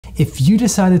If you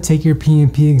decide to take your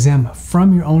PMP exam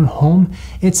from your own home,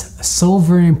 it's so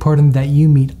very important that you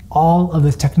meet all of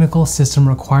the technical system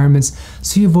requirements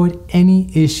so you avoid any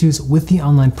issues with the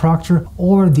online proctor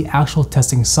or the actual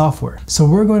testing software. So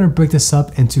we're going to break this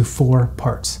up into 4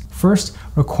 parts. First,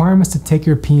 requirements to take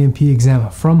your PMP exam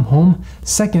from home.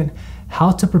 Second,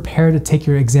 how to prepare to take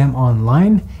your exam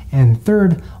online. And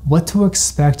third, what to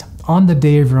expect on the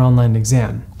day of your online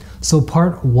exam. So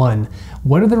part 1,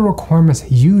 what are the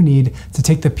requirements you need to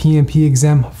take the PMP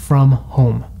exam from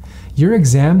home? Your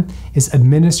exam is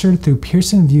administered through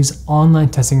PearsonVue's online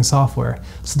testing software.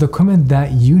 So the equipment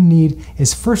that you need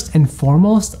is first and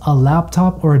foremost a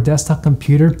laptop or a desktop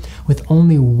computer with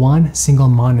only one single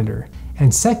monitor.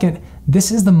 And second,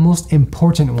 this is the most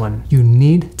important one. You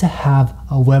need to have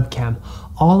a webcam.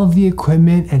 All of the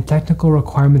equipment and technical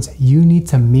requirements you need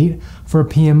to meet for a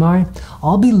PMI,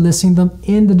 I'll be listing them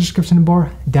in the description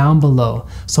bar down below,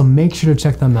 so make sure to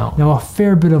check them out. Now, a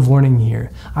fair bit of warning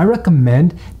here. I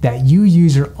recommend that you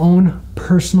use your own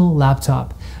personal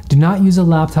laptop. Do not use a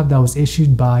laptop that was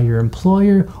issued by your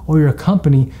employer or your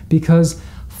company, because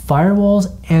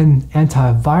firewalls and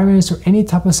antivirus or any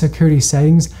type of security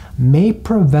settings may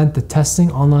prevent the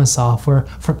testing online software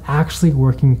from actually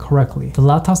working correctly. The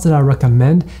laptops that I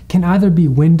recommend can either be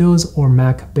Windows or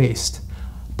Mac based.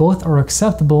 Both are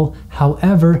acceptable,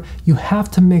 however, you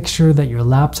have to make sure that your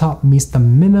laptop meets the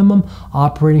minimum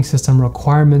operating system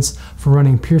requirements for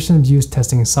running PearsonVue's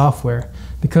testing software,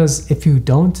 because if you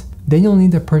don't, then you'll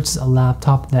need to purchase a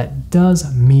laptop that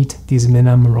does meet these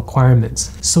minimum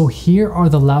requirements. So here are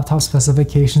the laptop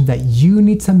specifications that you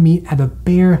need to meet at a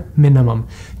bare minimum.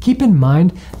 Keep in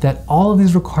mind that all of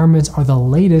these requirements are the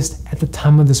latest at the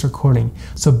time of this recording,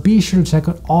 so be sure to check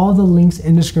out all the links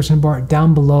in the description bar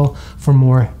down below for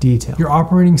more detail. Your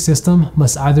operating system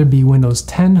must either be Windows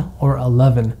 10 or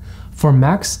 11. For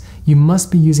Macs, you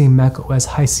must be using macOS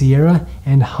High Sierra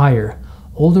and higher.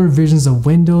 Older versions of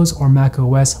Windows or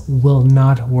macOS will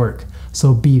not work,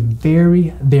 so be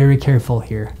very careful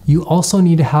here. You also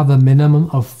need to have a minimum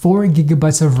of 4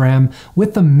 GB of RAM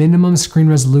with a minimum screen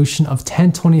resolution of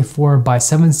 1024 by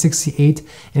 768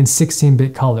 in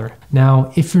 16-bit color.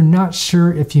 Now, if you're not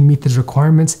sure if you meet these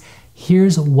requirements,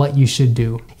 here's what you should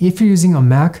do. If you're using a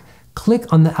Mac,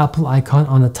 click on the Apple icon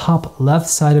on the top left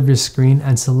side of your screen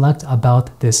and select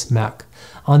About this Mac.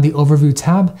 On the Overview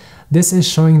tab, this is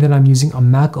showing that I'm using a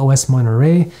Mac OS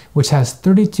Monterey, which has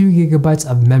 32 GB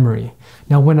of memory.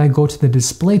 Now, when I go to the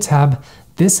Display tab,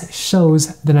 this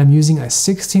shows that I'm using a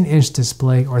 16-inch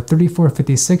display, or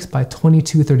 3456 by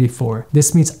 2234.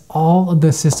 This meets all of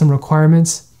the system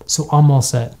requirements, so I'm all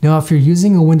set. Now, if you're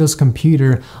using a Windows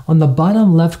computer, on the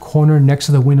bottom left corner next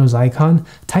to the Windows icon,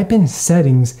 type in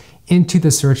Settings into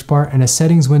the search bar and a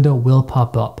settings window will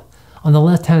pop up. On the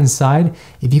left-hand side,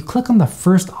 if you click on the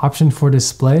first option for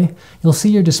display, you'll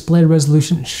see your display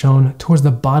resolution shown towards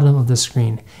the bottom of the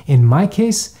screen. In my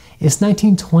case, it's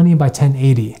 1920 by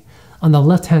 1080. On the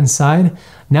left-hand side,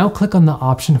 now click on the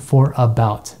option for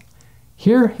About.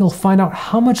 Here, you'll find out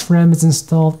how much RAM is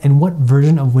installed and what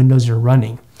version of Windows you're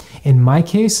running. In my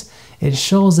case, it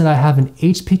shows that I have an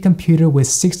HP computer with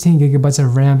 16 GB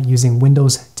of RAM using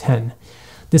Windows 10.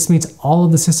 This meets all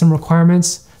of the system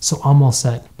requirements, so I'm all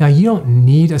set. Now, you don't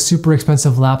need a super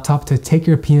expensive laptop to take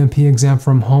your PMP exam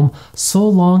from home so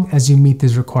long as you meet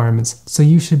these requirements, so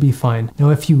you should be fine.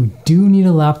 Now, if you do need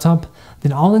a laptop,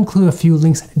 then I'll include a few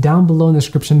links down below in the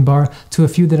description bar to a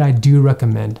few that I do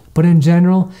recommend. But in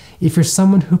general, if you're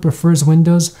someone who prefers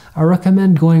Windows, I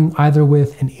recommend going either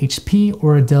with an HP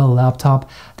or a Dell laptop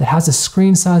that has a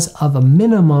screen size of a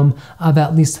minimum of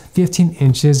at least 15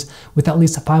 inches with at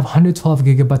least 512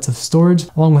 GB of storage,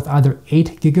 along with either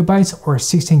 8 GB or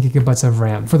 16 GB of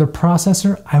RAM. For the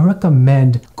processor, I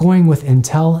recommend going with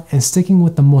Intel and sticking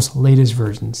with the most latest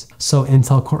versions. So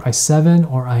Intel Core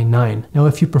i7 or i9. Now,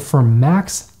 if you prefer Macs,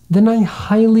 then I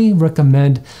highly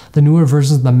recommend the newer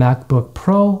versions of the MacBook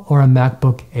Pro or a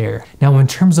MacBook Air. Now, in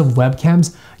terms of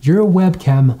webcams, your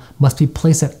webcam must be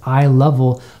placed at eye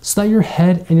level so that your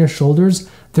head and your shoulders,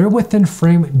 they're within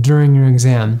frame during your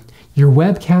exam. Your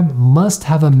webcam must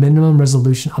have a minimum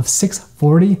resolution of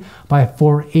 640 by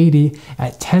 480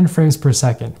 at 10 frames per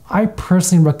second. I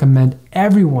personally recommend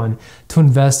everyone to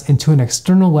invest into an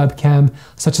external webcam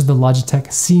such as the Logitech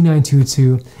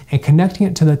C922 and connecting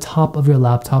it to the top of your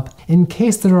laptop in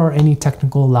case there are any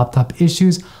technical laptop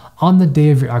issues on the day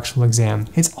of your actual exam.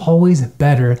 It's always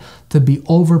better to be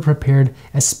over-prepared,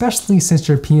 especially since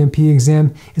your PMP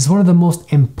exam is one of the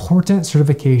most important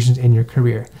certifications in your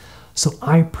career. So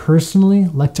I personally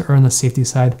like to err on the safety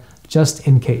side just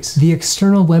in case. The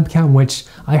external webcam, which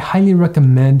I highly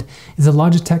recommend, is a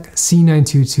Logitech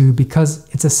C922 because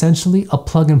it's essentially a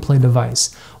plug-and-play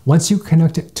device. Once you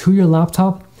connect it to your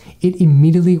laptop, it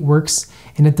immediately works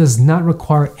and it does not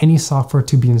require any software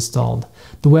to be installed.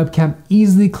 The webcam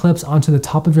easily clips onto the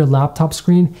top of your laptop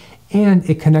screen and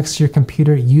it connects to your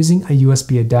computer using a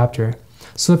USB adapter.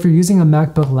 So if you're using a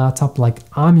MacBook laptop like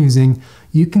I'm using,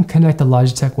 you can connect the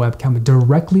Logitech webcam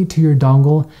directly to your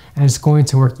dongle and it's going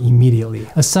to work immediately.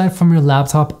 Aside from your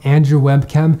laptop and your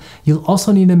webcam, you'll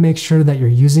also need to make sure that you're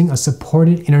using a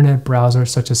supported internet browser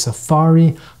such as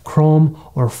Safari, Chrome,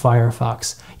 or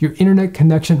Firefox. Your internet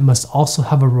connection must also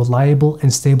have a reliable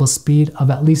and stable speed of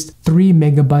at least 3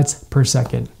 megabytes per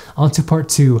second. On to part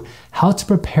 2, how to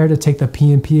prepare to take the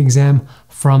PMP exam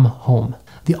from home.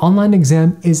 The online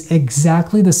exam is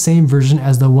exactly the same version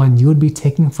as the one you would be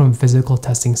taking from a physical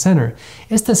testing center.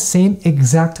 It's the same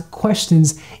exact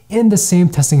questions in the same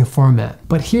testing format.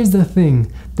 But here's the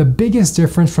thing, the biggest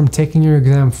difference from taking your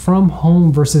exam from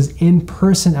home versus in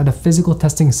person at a physical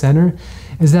testing center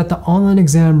is that the online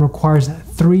exam requires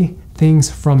 3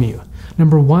 things from you.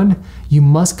 Number 1, you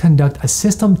must conduct a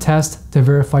system test to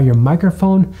verify your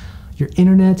microphone, your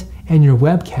internet, and your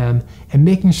webcam, and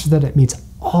making sure that it meets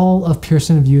all of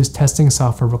PearsonVue's testing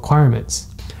software requirements.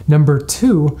 Number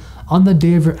 2, on the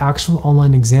day of your actual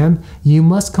online exam, you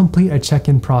must complete a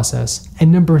check-in process.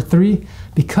 And number 3,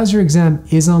 because your exam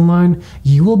is online,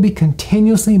 you will be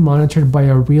continuously monitored by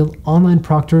a real online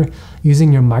proctor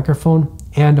using your microphone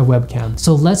and a webcam.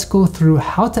 So let's go through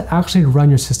how to actually run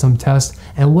your system test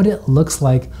and what it looks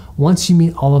like once you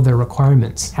meet all of their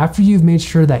requirements. After you've made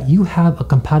sure that you have a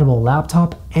compatible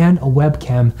laptop and a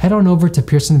webcam, head on over to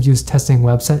PearsonVue's testing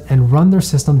website and run their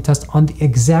system test on the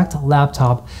exact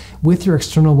laptop with your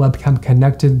external webcam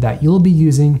connected that you'll be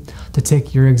using to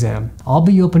take your exam. I'll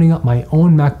be opening up my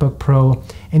own MacBook Pro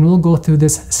and we'll go through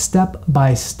this step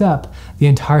by step, the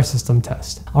entire system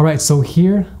test. All right, so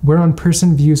here we're on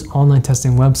PearsonVue's online testing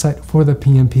website for the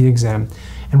PMP exam,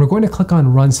 and we're going to click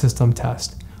on Run System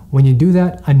Test. When you do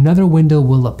that, another window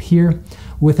will appear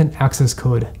with an access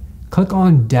code. Click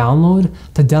on Download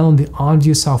to download the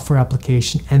OnView software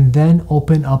application and then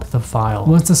open up the file.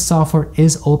 Once the software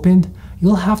is opened,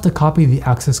 you'll have to copy the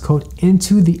access code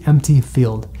into the empty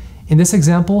field. In this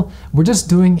example, we're just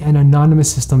doing an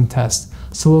anonymous system test,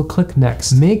 so we'll click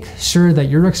Next. Make sure that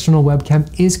your external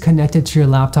webcam is connected to your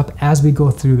laptop as we go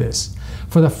through this.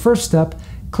 For the first step,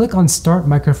 click on Start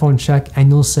Microphone Check and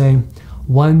you'll say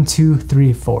 1, 2,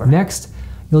 3, 4. Next,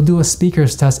 you'll do a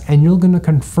speakers test and you're going to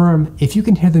confirm if you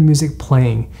can hear the music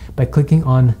playing by clicking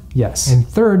on Yes. And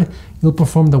third, you'll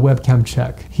perform the webcam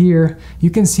check. Here, you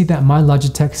can see that my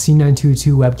Logitech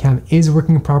C922 webcam is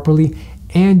working properly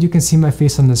and you can see my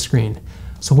face on the screen.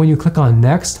 So when you click on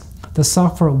Next, the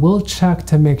software will check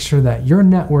to make sure that your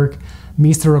network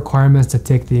meets the requirements to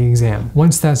take the exam.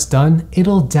 Once that's done,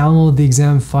 it'll download the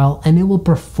exam file and it will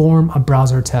perform a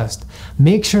browser test.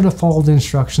 Make sure to follow the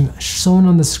instructions shown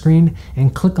on the screen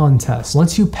and click on Test.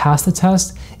 Once you pass the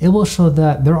test, it will show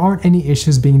that there aren't any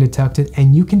issues being detected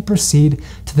and you can proceed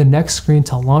to the next screen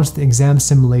to launch the exam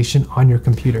simulation on your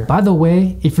computer. By the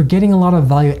way, if you're getting a lot of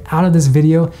value out of this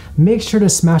video, make sure to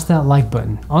smash that like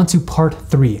button. On to part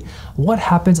 3. What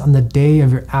happens on the day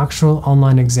of your actual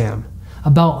online exam?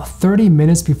 About 30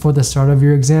 minutes before the start of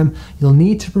your exam, you'll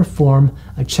need to perform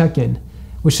a check-in,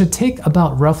 which should take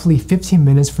about roughly 15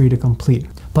 minutes for you to complete.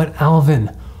 But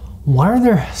Alvin, why are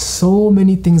there so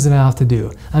many things that I have to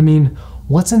do? I mean,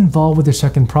 what's involved with the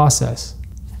check-in process?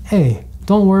 Hey,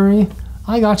 don't worry,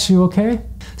 I got you, okay?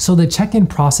 So the check-in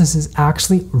process is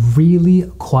actually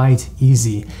really quite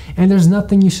easy, and there's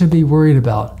nothing you should be worried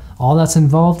about. All that's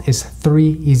involved is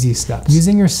 3 easy steps.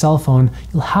 Using your cell phone,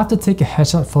 you'll have to take a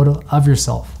headshot photo of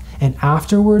yourself. And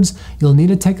afterwards, you'll need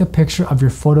to take a picture of your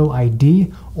photo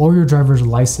ID or your driver's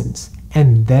license.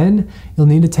 And then you'll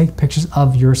need to take pictures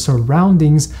of your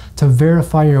surroundings to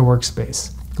verify your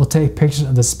workspace. You'll take pictures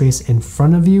of the space in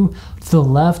front of you, to the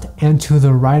left and to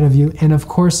the right of you, and of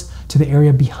course, to the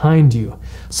area behind you.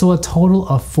 So a total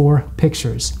of 4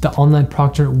 pictures. The online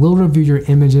proctor will review your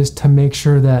images to make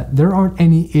sure that there aren't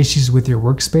any issues with your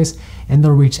workspace, and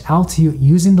they'll reach out to you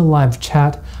using the live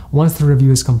chat once the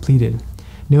review is completed.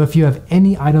 Now, if you have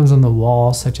any items on the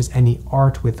wall, such as any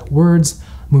art with words,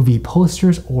 movie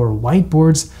posters, or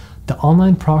whiteboards, the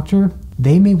online proctor,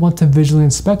 they may want to visually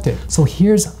inspect it. So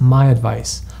here's my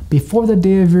advice. Before the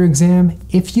day of your exam,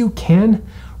 if you can,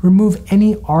 remove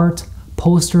any art,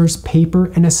 posters,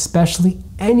 paper, and especially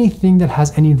anything that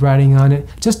has any writing on it,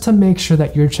 just to make sure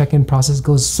that your check-in process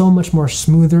goes so much more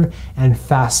smoother and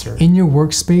faster. In your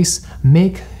workspace,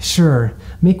 make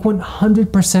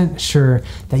 100% sure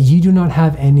that you do not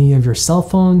have any of your cell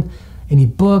phone, any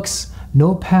books,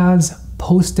 notepads,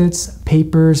 Post-its,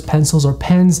 papers, pencils, or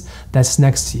pens that's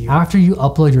next to you. After you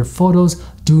upload your photos,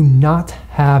 do not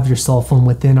have your cell phone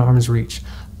within arm's reach.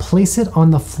 Place it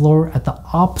on the floor at the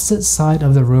opposite side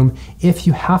of the room if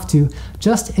you have to,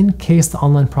 just in case the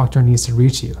online proctor needs to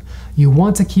reach you. You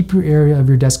want to keep your area of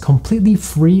your desk completely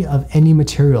free of any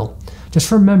material.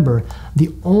 Just remember,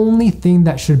 the only thing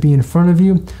that should be in front of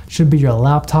you should be your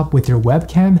laptop with your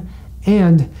webcam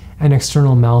and an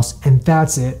external mouse, and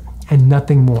that's it, and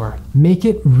nothing more. Make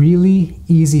it really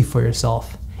easy for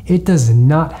yourself. It does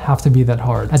not have to be that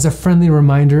hard. As a friendly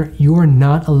reminder, you are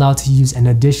not allowed to use an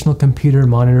additional computer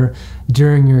monitor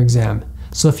during your exam.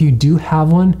 So if you do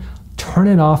have one, turn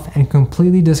it off and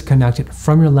completely disconnect it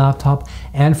from your laptop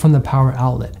and from the power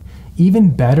outlet.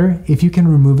 Even better if you can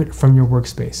remove it from your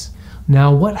workspace.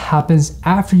 Now, what happens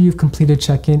after you've completed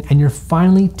check-in and you're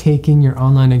finally taking your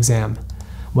online exam?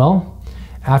 Well,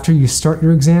 after you start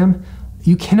your exam,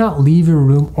 you cannot leave your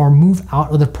room or move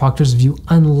out of the proctor's view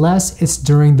unless it's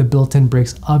during the built-in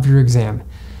breaks of your exam.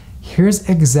 Here's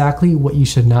exactly what you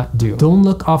should not do. Don't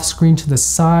look off screen to the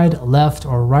side, left,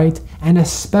 or right, and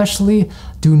especially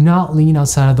do not lean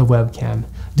outside of the webcam.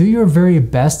 Do your very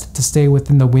best to stay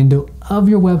within the window of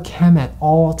your webcam at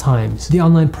all times. The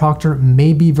online proctor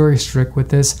may be very strict with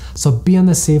this, so be on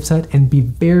the safe side and be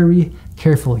very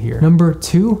careful here. Number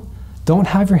 2, don't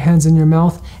have your hands in your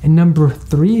mouth. And number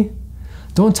 3,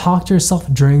 don't talk to yourself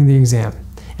during the exam.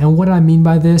 And what I mean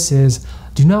by this is,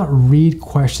 do not read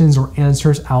questions or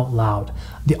answers out loud.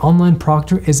 The online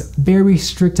proctor is very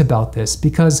strict about this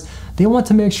because they want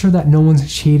to make sure that no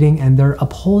one's cheating and they're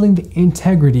upholding the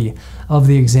integrity of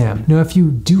the exam. Now, if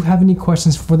you do have any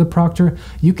questions for the proctor,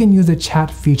 you can use the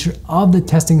chat feature of the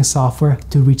testing software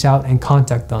to reach out and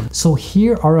contact them. So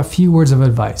here are a few words of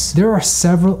advice. There are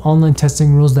several online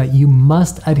testing rules that you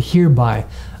must adhere by.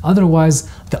 Otherwise,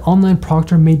 the online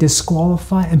proctor may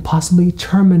disqualify and possibly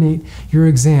terminate your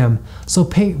exam. So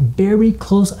pay very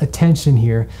close attention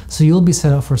here so you'll be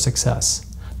set up for success.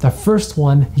 The first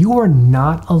one, you are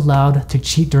not allowed to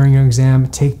cheat during your exam,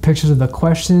 take pictures of the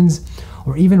questions,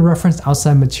 or even reference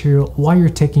outside material while you're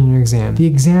taking your exam. The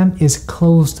exam is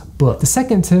closed book. The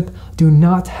second tip, do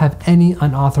not have any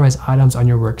unauthorized items on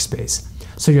your workspace.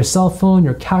 So your cell phone,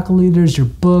 your calculators, your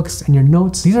books, and your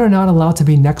notes, these are not allowed to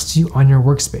be next to you on your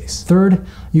workspace. Third,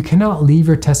 you cannot leave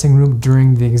your testing room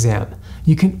during the exam.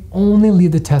 You can only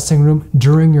leave the testing room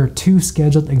during your 2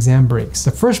 scheduled exam breaks. The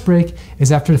first break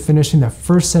is after finishing the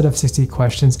first set of 60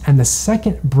 questions, and the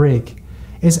second break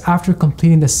is after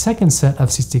completing the second set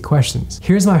of 60 questions.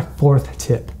 Here's my 4th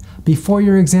tip. Before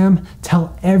your exam,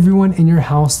 tell everyone in your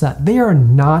house that they are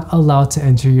not allowed to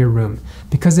enter your room,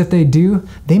 because if they do,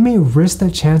 they may risk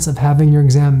the chance of having your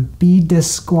exam be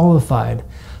disqualified.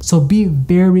 So be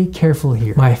very careful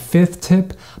here. My 5th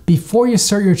tip, before you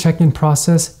start your check-in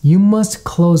process, you must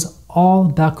close all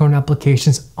background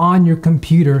applications on your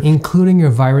computer, including your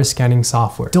virus scanning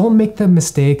software. Don't make the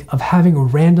mistake of having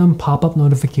random pop-up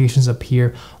notifications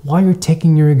appear while you're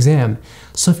taking your exam.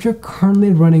 So if you're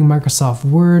currently running Microsoft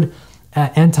Word,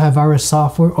 antivirus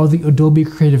software, or the Adobe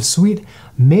Creative Suite,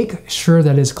 make sure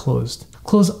that it's closed.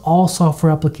 Close all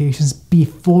software applications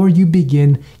before you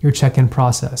begin your check-in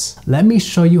process. Let me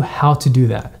show you how to do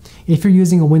that. If you're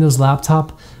using a Windows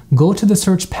laptop, go to the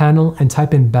search panel and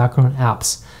type in background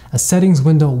apps. A settings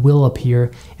window will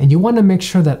appear, and you want to make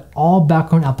sure that all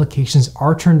background applications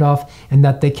are turned off and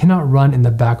that they cannot run in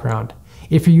the background.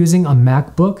 If you're using a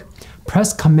MacBook,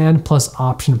 press Command plus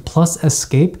Option plus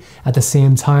Escape at the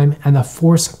same time, and the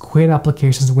Force Quit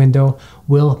Applications window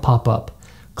will pop up.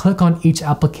 Click on each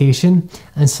application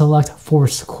and select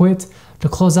Force Quit to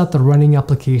close out the running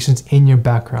applications in your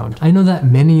background. I know that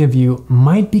many of you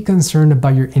might be concerned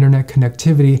about your internet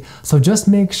connectivity, so just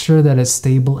make sure that it's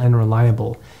stable and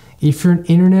reliable. If your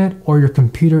internet or your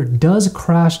computer does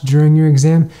crash during your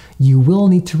exam, you will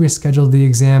need to reschedule the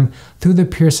exam through the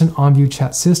PearsonVue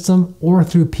chat system or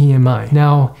through PMI.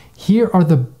 Now, here are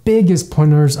the biggest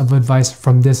pointers of advice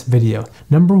from this video.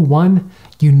 Number 1,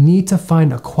 you need to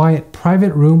find a quiet,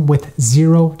 private room with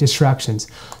 0 distractions.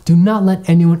 Do not let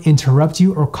anyone interrupt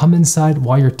you or come inside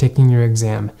while you're taking your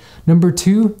exam. Number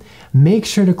 2, make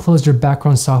sure to close your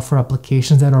background software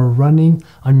applications that are running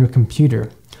on your computer.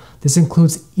 This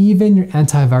includes even your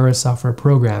antivirus software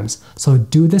programs. So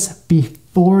do this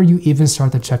before you even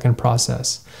start the check-in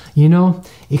process. You know,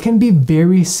 it can be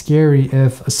very scary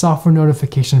if a software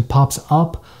notification pops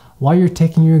up while you're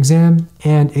taking your exam,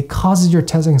 and it causes your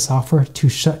testing software to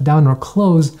shut down or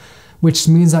close, which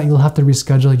means that you'll have to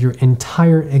reschedule your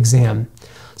entire exam.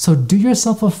 So do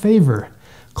yourself a favor.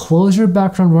 Close your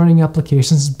background running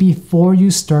applications before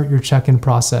you start your check-in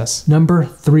process. Number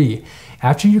 3,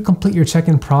 after you complete your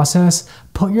check-in process,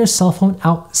 put your cell phone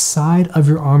outside of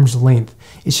your arm's length.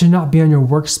 It should not be on your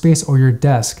workspace or your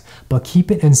desk, but keep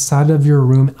it inside of your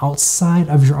room outside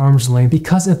of your arm's length,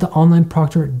 because if the online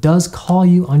proctor does call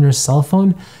you on your cell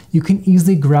phone, you can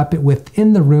easily grab it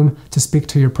within the room to speak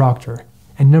to your proctor.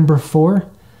 And number 4,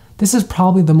 this is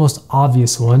probably the most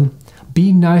obvious one.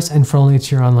 Be nice and friendly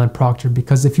to your online proctor,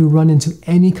 because if you run into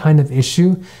any kind of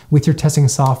issue with your testing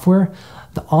software,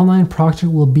 the online proctor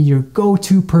will be your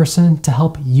go-to person to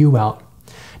help you out.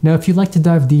 Now, if you'd like to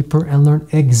dive deeper and learn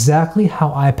exactly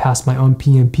how I passed my own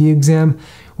PMP exam,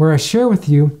 where I share with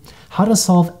you how to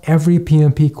solve every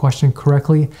PMP question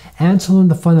correctly and to learn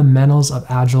the fundamentals of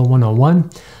Agile 101,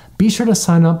 be sure to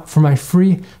sign up for my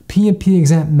free PMP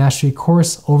Exam Mastery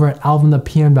course over at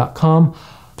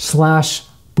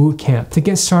alvinthepm.com/bootcamp. To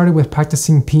get started with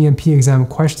practicing PMP exam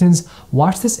questions,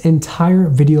 watch this entire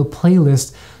video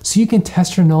playlist so you can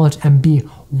test your knowledge and be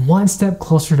one step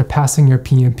closer to passing your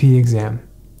PMP exam.